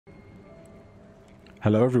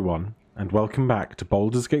Hello everyone, and welcome back to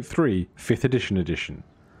Baldur's Gate 3 5th edition.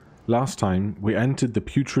 Last time we entered the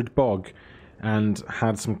Putrid Bog and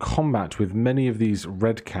had some combat with many of these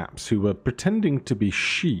redcaps who were pretending to be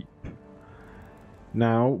sheep.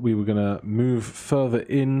 Now we were going to move further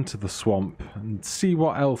into the swamp and see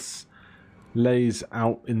what else lays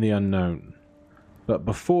out in the unknown. But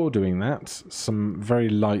before doing that, some very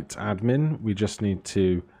light admin. We just need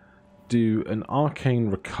to do an arcane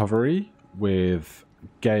recovery with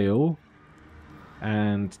Gale,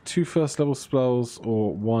 and 2 first level spells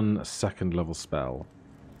or 1 second level spell.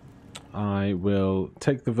 I will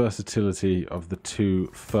take the versatility of the 2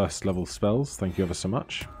 first level spells, thank you ever so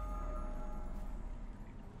much.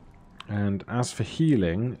 And as for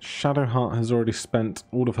healing, Shadowheart has already spent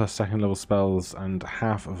all of her second level spells and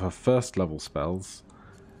half of her first level spells.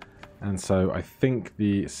 And so I think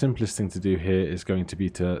the simplest thing to do here is going to be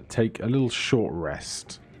to take a little short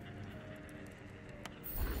rest.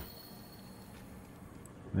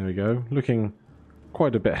 There we go, looking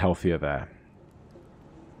quite a bit healthier there.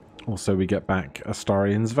 Also we get back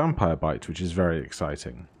Astarion's Vampire Bite, which is very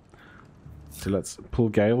exciting. So let's pull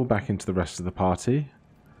Gale back into the rest of the party.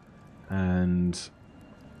 And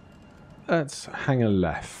let's hang a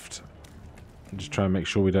left. And just try and make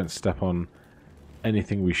sure we don't step on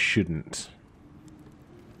anything we shouldn't.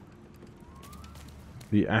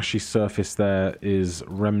 The ashy surface there is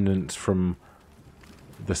remnant from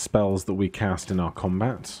the spells that we cast in our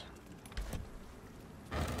combat.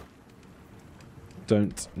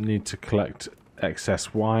 Don't need to collect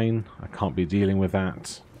excess wine. I can't be dealing with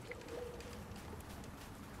that.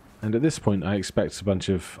 And at this point I expect a bunch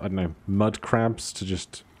of, I don't know, mud crabs to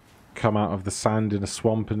just come out of the sand in a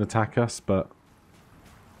swamp and attack us, but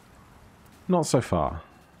not so far.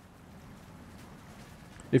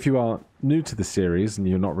 If you are new to the series and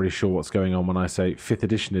you're not really sure what's going on when I say 5th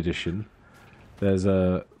edition, there's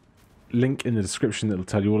a link in the description that will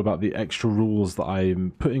tell you all about the extra rules that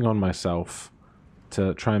I'm putting on myself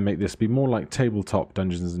to try and make this be more like tabletop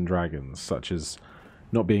Dungeons and Dragons, such as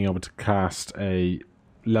not being able to cast a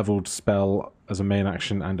leveled spell as a main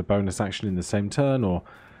action and a bonus action in the same turn, or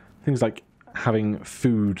things like having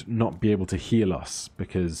food not be able to heal us,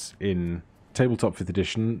 because in tabletop 5th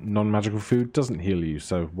edition, non-magical food doesn't heal you,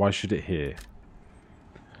 so why should it here?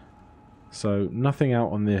 So nothing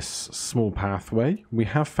out on this small pathway. We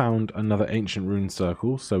have found another ancient rune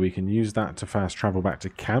circle, so we can use that to fast travel back to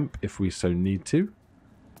camp if we so need to.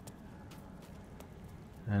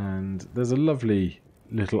 And there's a lovely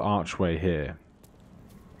little archway here.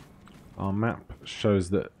 Our map shows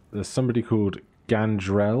that there's somebody called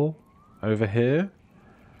Gandrel over here.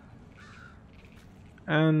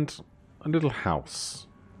 And a little house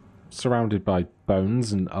surrounded by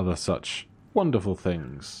bones and other such wonderful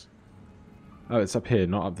things. Oh, it's up here,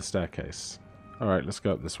 not up the staircase. Alright, let's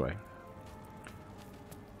go up this way.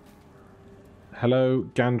 Hello,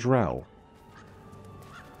 Gandrel.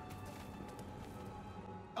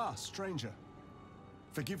 Ah, stranger.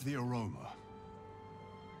 Forgive the aroma.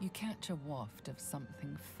 You catch a waft of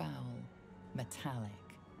something foul, metallic,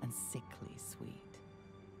 and sickly sweet.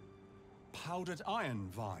 Powdered iron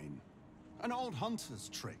vine. An old hunter's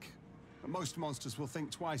trick. Most monsters will think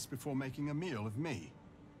twice before making a meal of me.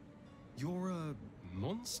 You're a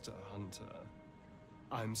monster hunter.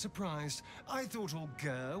 I'm surprised. I thought all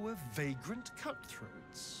Gur were vagrant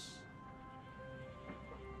cutthroats.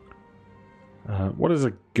 What is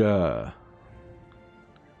a Gur?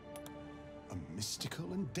 A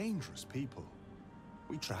mystical and dangerous people.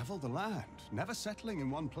 We travel the land, never settling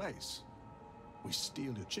in one place. We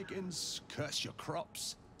steal your chickens, curse your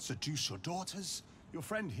crops, seduce your daughters. Your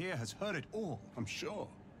friend here has heard it all, I'm sure.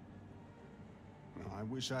 I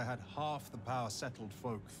wish I had half the power settled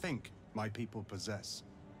folk think my people possess.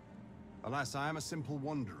 Alas, I am a simple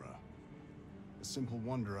wanderer. A simple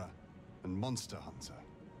wanderer and monster hunter.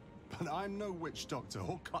 But I'm no witch doctor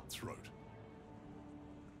or cutthroat.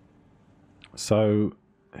 So,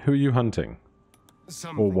 who are you hunting?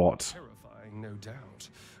 Something or what? Terrifying, no doubt.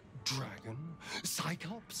 Dragon?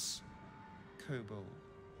 Cyclops? Kobold?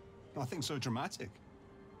 Nothing so dramatic.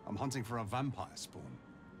 I'm hunting for a vampire spawn.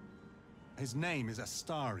 His name is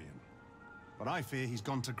Astarion, but I fear he's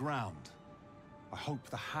gone to ground. I hope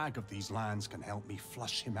the hag of these lands can help me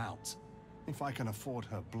flush him out, if I can afford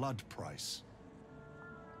her blood price.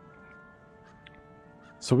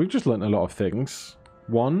 So we've just learnt a lot of things.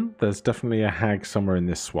 1, there's definitely a hag somewhere in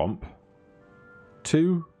this swamp.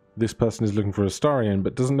 2, this person is looking for Astarion,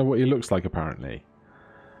 but doesn't know what he looks like apparently.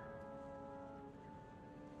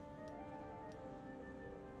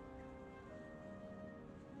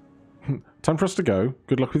 Time for us to go.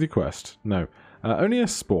 Good luck with your quest. No. Only a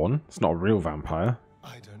spawn. It's not a real vampire.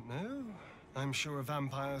 I don't know. I'm sure a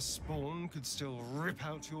vampire spawn could still rip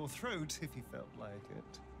out your throat if he felt like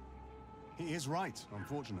it. He is right,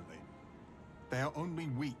 unfortunately. They are only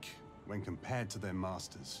weak when compared to their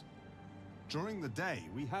masters. During the day,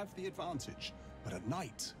 we have the advantage, but at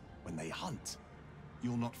night, when they hunt,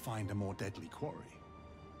 you'll not find a more deadly quarry.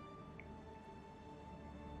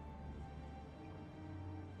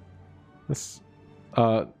 This,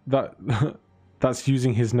 that's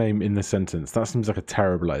using his name in the sentence. That seems like a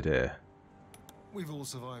terrible idea. We've all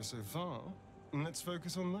survived so far. Let's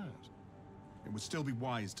focus on that. It would still be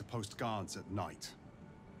wise to post guards at night.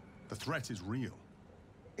 The threat is real.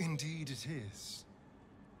 Indeed it is.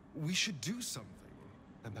 We should do something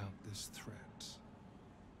about this threat.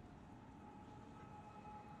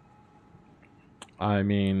 I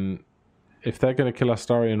mean, if they're going to kill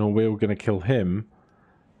Astarion or we're going to kill him,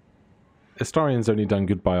 Astarion's only done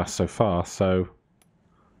good by us so far, so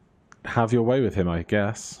have your way with him, I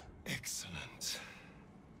guess. Excellent.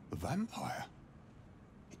 The vampire?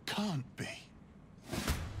 It can't be.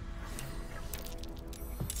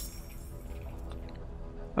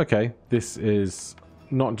 Okay, this is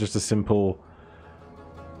not just a simple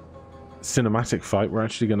cinematic fight. We're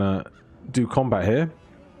actually going to do combat here.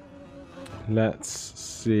 Let's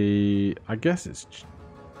see. I guess it's...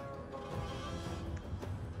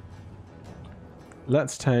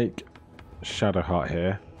 Let's take Shadowheart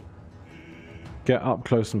here. Get up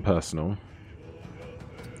close and personal.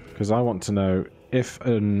 Because I want to know if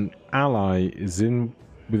an ally is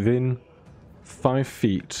within 5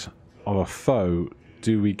 feet of a foe,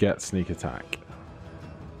 do we get sneak attack?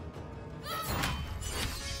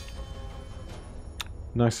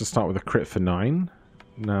 Nice to start with a crit for 9.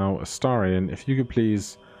 Now, Astarion, if you could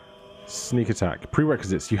please sneak attack.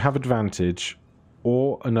 Prerequisites, you have advantage,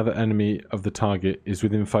 or another enemy of the target is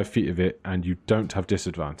within 5 feet of it, and you don't have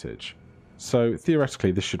disadvantage. So,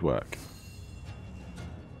 theoretically, this should work.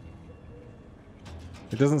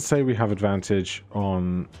 It doesn't say we have advantage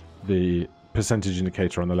on the percentage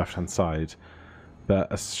indicator on the left-hand side,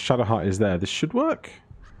 but as Shadowheart is there, this should work.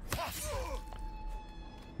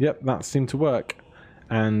 Yep, that seemed to work.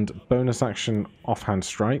 And bonus action offhand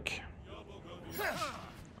strike.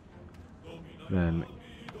 Then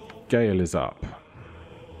Gale is up.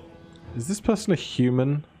 Is this person a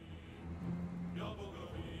human?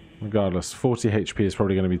 Regardless, 40 HP is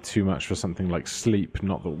probably going to be too much for something like sleep.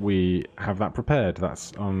 Not that we have that prepared.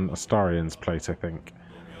 That's on Astarion's plate, I think.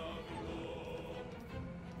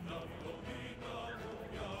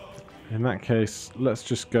 In that case, let's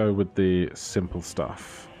just go with the simple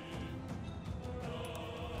stuff.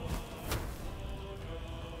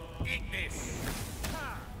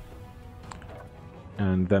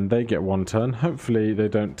 And then they get 1 turn. Hopefully they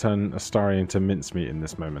don't turn Astarion to mincemeat in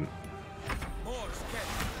this moment.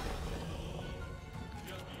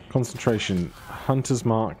 Concentration, Hunter's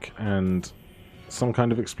Mark, and some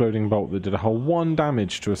kind of exploding bolt that did a whole 1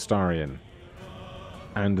 damage to Astarion.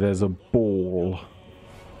 And there's a ball.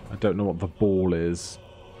 I don't know what the ball is.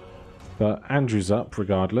 But Andrew's up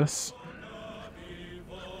regardless.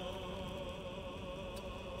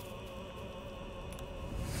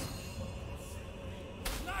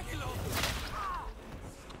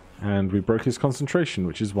 And we broke his concentration,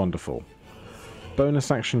 which is wonderful.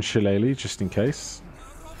 Bonus action Shillelagh, just in case.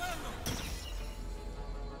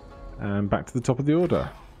 And back to the top of the order.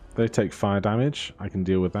 They take fire damage. I can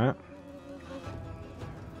deal with that.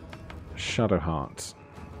 Shadowheart.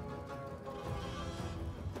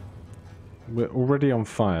 We're already on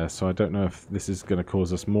fire, so I don't know if this is going to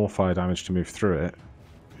cause us more fire damage to move through it.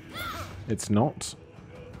 It's not.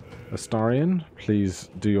 Astarion,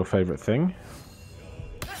 please do your favourite thing.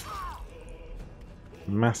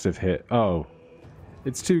 Massive hit. Oh.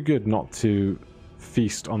 It's too good not to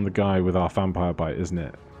feast on the guy with our vampire bite, isn't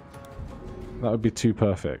it? That would be too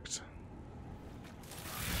perfect.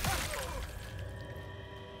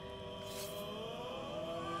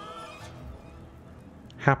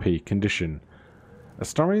 Happy condition.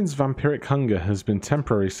 Astarion's vampiric hunger has been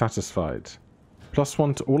temporarily satisfied.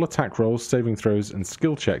 +1 to all attack rolls, saving throws, and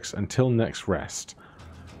skill checks until next rest.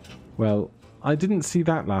 Well, I didn't see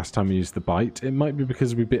that last time we used the bite. It might be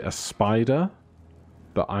because we bit a spider,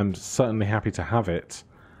 but I'm certainly happy to have it.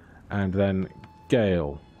 And then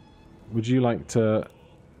Gale, would you like to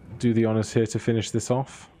do the honours here to finish this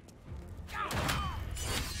off?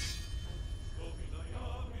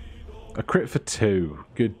 A crit for 2.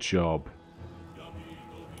 Good job.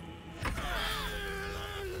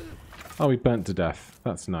 Oh, we burnt to death.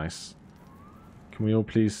 That's nice. Can we all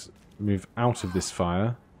please move out of this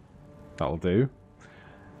fire? That'll do.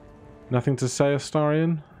 Nothing to say,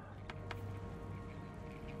 Astarion?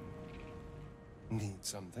 Need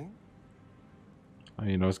something? I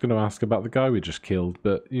mean, I was going to ask about the guy we just killed,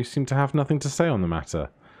 but you seem to have nothing to say on the matter.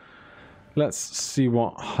 Let's see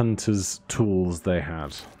what hunter's tools they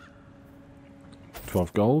had.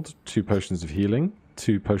 12 gold, 2 potions of healing,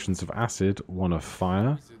 2 potions of acid, 1 of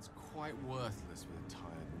fire. It's quite worthless with a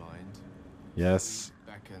tired mind. Yes,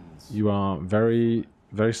 Beckons. you are very,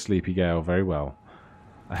 very sleepy, Gale, very well.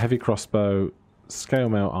 A heavy crossbow, scale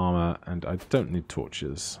mail armor, and I don't need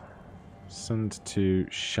torches. Send to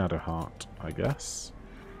Shadowheart, I guess.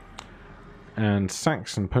 And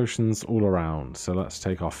sacks and potions all around. So let's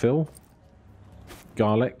take our fill.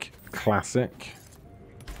 Garlic, classic.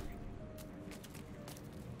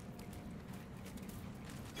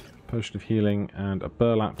 Potion of healing and a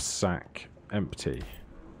burlap sack, empty.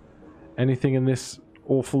 Anything in this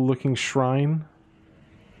awful looking shrine?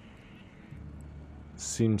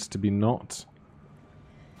 Seems to be not.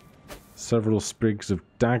 Several sprigs of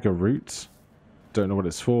dagger root. Don't know what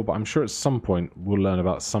it's for, but I'm sure at some point we'll learn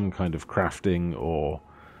about some kind of crafting or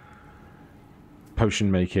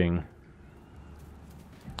potion making.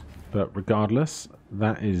 But regardless,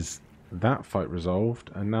 that is that fight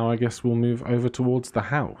resolved, and now I guess we'll move over towards the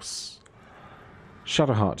house.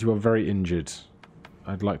 Shadowheart, you are very injured.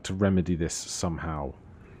 I'd like to remedy this somehow.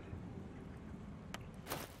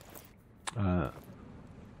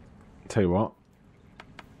 Tell you what.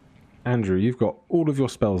 Andrew, you've got all of your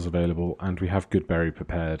spells available, and we have Goodberry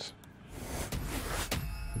prepared.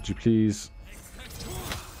 Would you please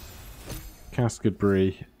cast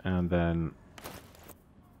Goodberry, and then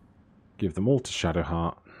give them all to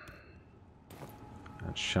Shadowheart.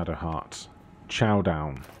 And Shadowheart, chow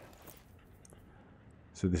down.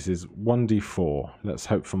 So this is 1d4. Let's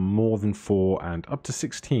hope for more than 4 and up to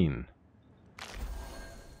 16.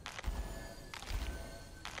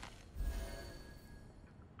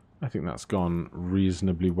 I think that's gone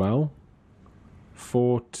reasonably well.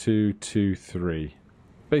 4, 2, 2, 3.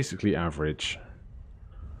 Basically average.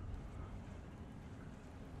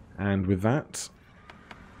 And with that,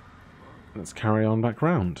 let's carry on back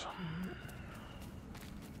round.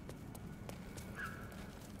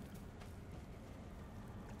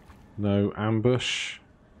 No ambush.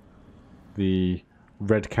 The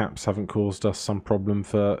red caps haven't caused us some problem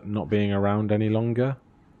for not being around any longer.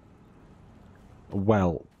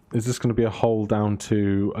 Well, is this going to be a hole down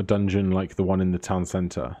to a dungeon like the one in the town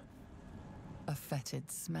centre? A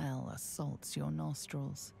fetid smell assaults your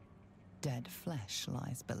nostrils. Dead flesh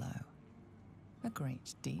lies below. A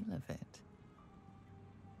great deal of it.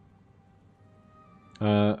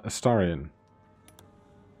 Astarion,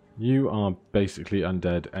 you are basically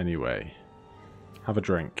undead anyway. Have a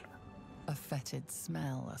drink. A fetid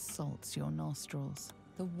smell assaults your nostrils.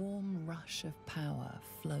 The warm rush of power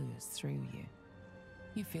flows through you.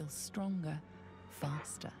 You feel stronger,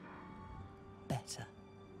 faster, better.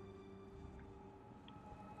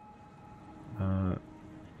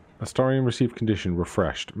 Astarion received condition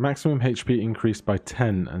refreshed. Maximum HP increased by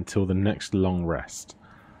 10 until the next long rest.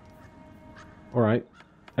 Alright,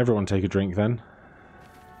 everyone take a drink then.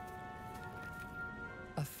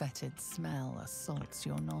 A fetid smell assaults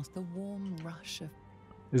your nostrils. The warm rush of...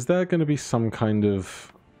 Is there going to be some kind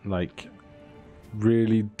of, like,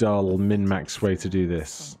 really dull min-max way to do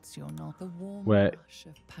this? Where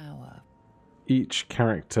each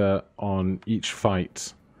character on each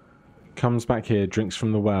fight comes back here, drinks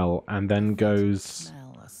from the well, and then goes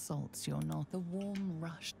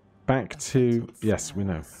back to... Yes, we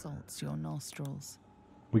know.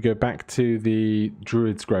 We go back to the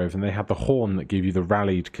Druid's Grove, and they have the horn that give you the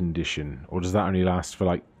rallied condition. Or does that only last for,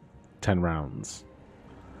 like, 10 rounds?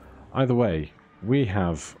 Either way, we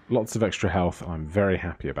have lots of extra health, and I'm very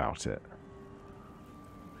happy about it.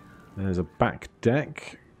 There's a back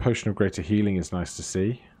deck. Potion of Greater Healing is nice to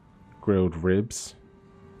see. Grilled ribs.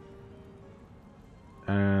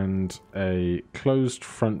 And a closed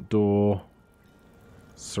front door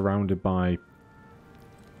surrounded by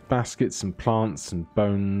baskets and plants and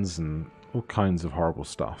bones and all kinds of horrible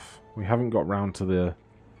stuff. We haven't got round to the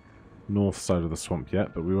north side of the swamp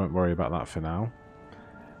yet, but we won't worry about that for now.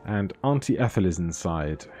 And Auntie Ethel is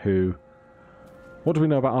inside, who... What do we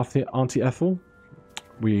know about Auntie Ethel?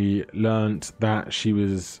 We learnt that she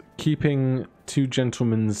was keeping 2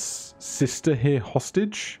 gentlemen's sister here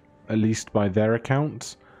hostage, at least by their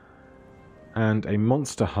account, and a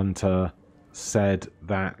monster hunter said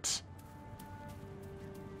that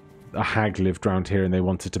a hag lived around here and they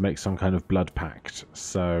wanted to make some kind of blood pact,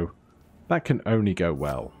 so that can only go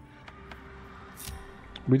well.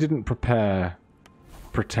 We didn't prepare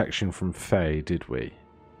protection from Fae, did we?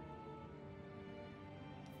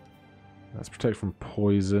 Let's protect from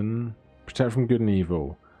poison, protect from good and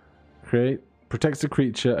evil, create Protects a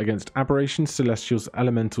creature against aberrations, celestials,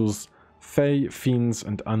 elementals, fae, fiends,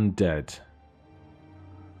 and undead.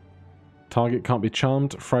 Target can't be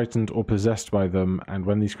charmed, frightened, or possessed by them, and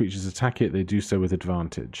when these creatures attack it, they do so with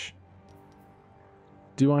advantage.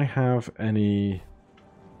 Do I have any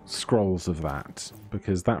scrolls of that?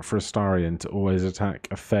 Because that for Astarion to always attack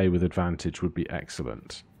a fae with advantage would be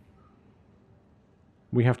excellent.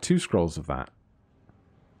 We have 2 scrolls of that.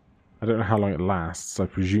 I don't know how long it lasts. I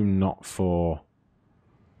presume not for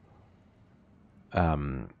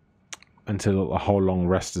until a whole long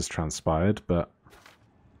rest has transpired, but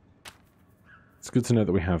it's good to know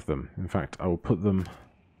that we have them. In fact, I will put them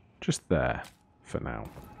just there for now.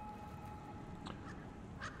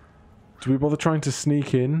 Do we bother trying to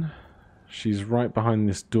sneak in? She's right behind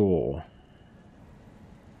this door.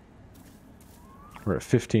 We're at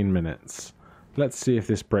 15 minutes. Let's see if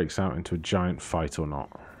this breaks out into a giant fight or not.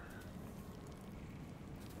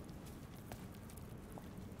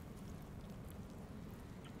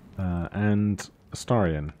 And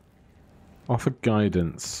Astarion, offer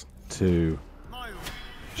guidance to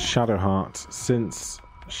Shadowheart, since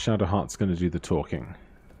Shadowheart's going to do the talking.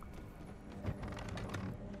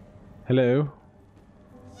 Hello?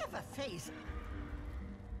 You have a face.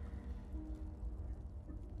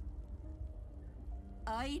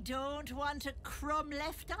 I don't want a crumb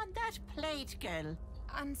left on that plate, girl.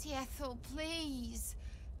 Auntie Ethel, please.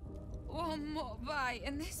 One more bite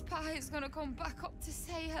and this pie is gonna come back up to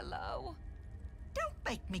say hello. Don't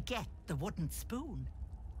make me get the wooden spoon.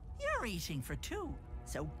 You're eating for 2,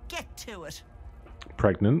 so get to it.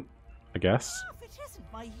 Pregnant, I guess. Oh, if it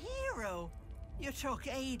isn't my hero. You took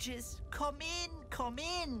ages. Come in, come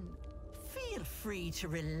in. Feel free to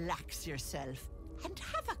relax yourself and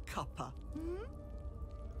have a cuppa.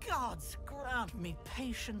 Gods grant me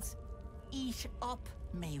patience. Eat up,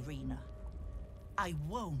 Mayrina. I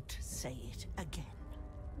won't say it again.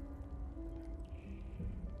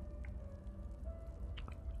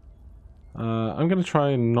 I'm going to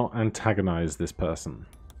try and not antagonize this person.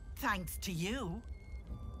 Thanks to you.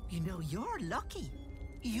 You know, you're lucky.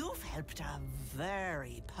 You've helped a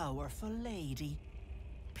very powerful lady.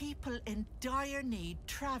 People in dire need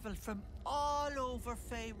travel from all over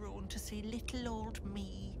Faerun to see little old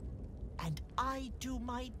me. And I do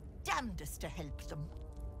my damnedest to help them.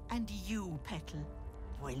 And you, Petal,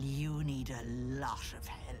 well, you need a lot of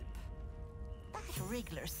help. That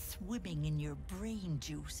wriggler swimming in your brain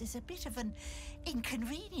juice is a bit of an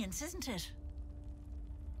inconvenience, isn't it?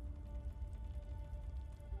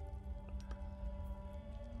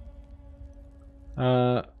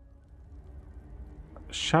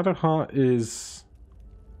 Shadowheart is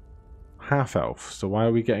half-elf, so why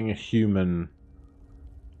are we getting a human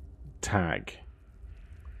tag?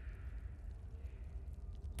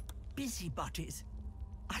 Busybodies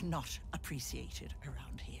are not appreciated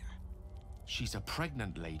around here. She's a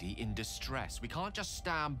pregnant lady in distress. We can't just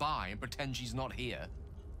stand by and pretend she's not here.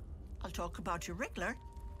 I'll talk about your wriggler,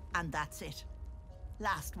 and that's it.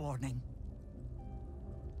 Last warning.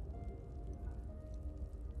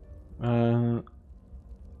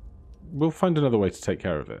 We'll find another way to take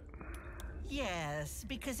care of it. Yes,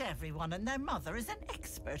 because everyone and their mother is an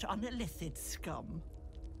expert on illithid scum.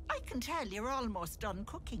 I can tell you're almost done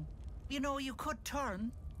cooking. You know, you could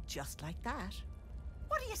turn just like that.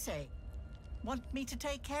 What do you say? Want me to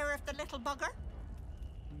take care of the little bugger?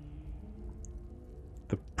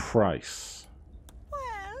 The price.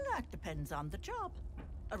 Well, that depends on the job.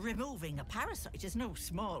 Removing a parasite is no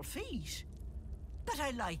small feat. But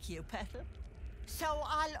I like you, Petal. So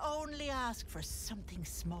I'll only ask for something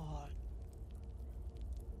small.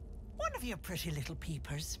 One of your pretty little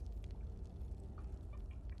peepers.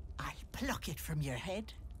 I'll pluck it from your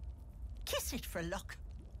head, kiss it for luck,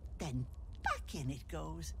 then back in it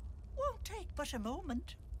goes. Won't take but a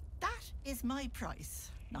moment. That is my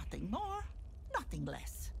price. Nothing more, nothing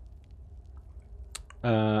less.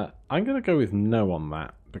 I'm going to go with no on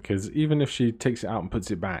that, because even if she takes it out and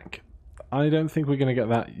puts it back, I don't think we're going to get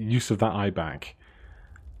that use of that eye back.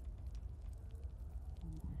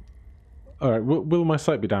 Alright, will my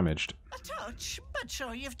sight be damaged? A touch, but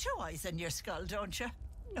sure you've 2 eyes in your skull, don't you?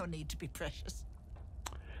 No need to be precious.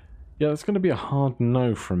 Yeah, that's going to be a hard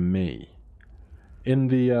no from me. In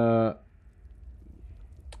the, I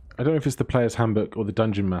don't know if it's the Player's Handbook or the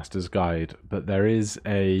Dungeon Master's Guide, but there is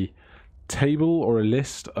a table or a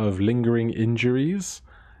list of lingering injuries,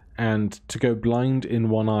 and to go blind in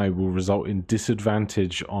one eye will result in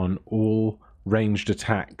disadvantage on all ranged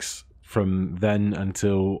attacks from then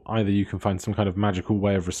until either you can find some kind of magical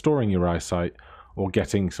way of restoring your eyesight or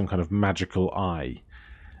getting some kind of magical eye.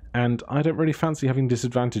 And I don't really fancy having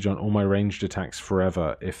disadvantage on all my ranged attacks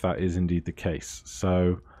forever, if that is indeed the case.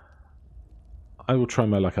 So I will try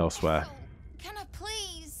my luck elsewhere. Ethel, can I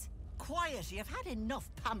please? Quiet, you've had enough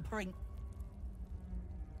pampering.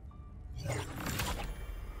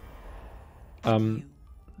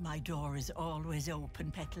 My door is always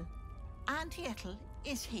open, Petal. Auntie Ethel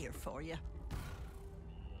is here for you.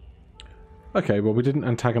 Okay, well, we didn't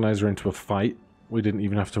antagonize her into a fight. We didn't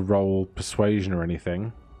even have to roll persuasion or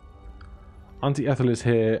anything. Auntie Ethel is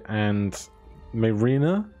here, and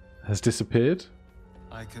Marina has disappeared.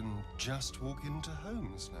 I can just walk into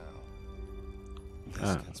homes now.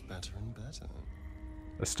 This gets better and better.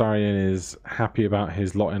 Astarion is happy about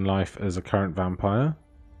his lot in life as a current vampire.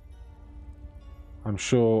 I'm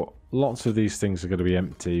sure lots of these things are going to be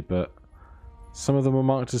empty, but some of them are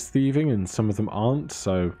marked as thieving and some of them aren't,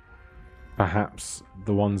 so perhaps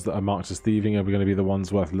the ones that are marked as thieving are going to be the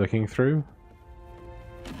ones worth looking through.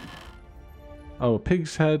 Oh, a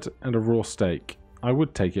pig's head and a raw steak. I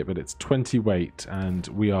would take it, but it's 20 weight, and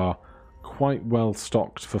we are quite well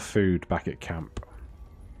stocked for food back at camp.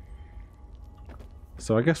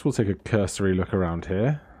 So I guess we'll take a cursory look around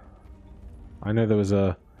here. I know there was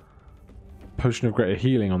a potion of greater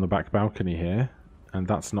healing on the back balcony here, and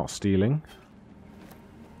that's not stealing.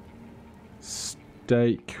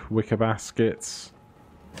 Steak, wicker baskets,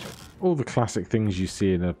 all the classic things you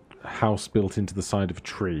see in a house built into the side of a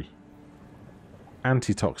tree.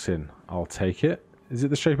 Antitoxin, I'll take it. Is it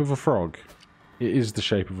the shape of a frog? It is the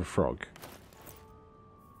shape of a frog.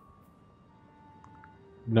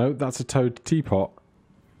 No, that's a toad teapot.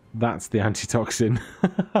 That's the antitoxin.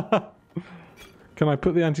 Can I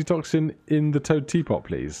put the antitoxin in the toad teapot,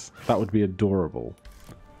 please? That would be adorable.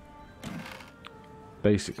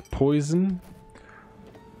 Basic poison.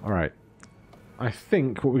 Alright. I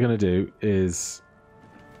think what we're going to do is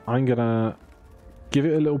I'm going to give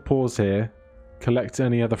it a little pause here, collect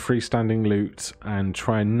any other freestanding loot, and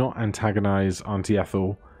try and not antagonize Auntie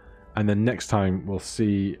Ethel. And then next time we'll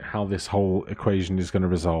see how this whole equation is going to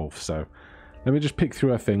resolve. So let me just pick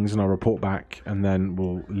through our things and I'll report back, and then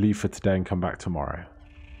we'll leave for today and come back tomorrow.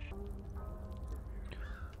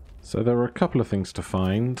 So there were a couple of things to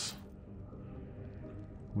find.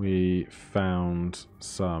 We found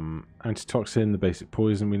some antitoxin, the basic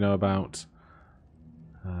poison we know about.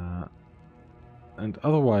 And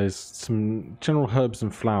otherwise some general herbs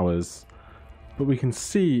and flowers. But we can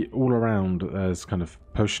see all around there's kind of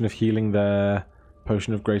potion of healing there,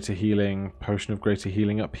 potion of greater healing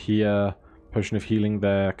up here, potion of healing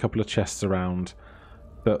there, a couple of chests around.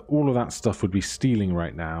 But all of that stuff would be stealing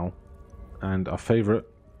right now. And our favourite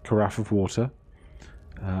carafe of water.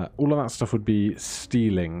 All of that stuff would be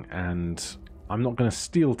stealing, and I'm not going to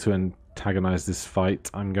steal to antagonize this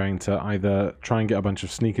fight. I'm going to either try and get a bunch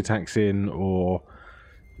of sneak attacks in or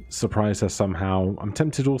surprise her somehow. I'm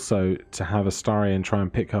tempted also to have Astarion try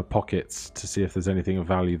and pick her pockets to see if there's anything of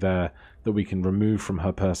value there that we can remove from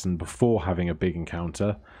her person before having a big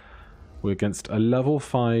encounter. We're against a level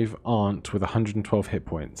 5 aunt with 112 hit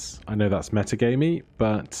points. I know that's metagamey,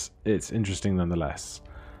 but it's interesting nonetheless.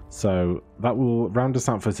 So that will round us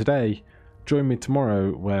out for today. Join me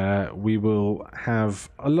tomorrow where we will have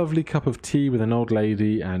a lovely cup of tea with an old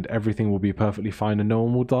lady and everything will be perfectly fine and no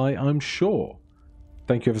one will die, I'm sure.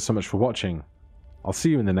 Thank you ever so much for watching. I'll see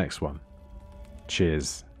you in the next one.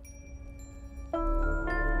 Cheers.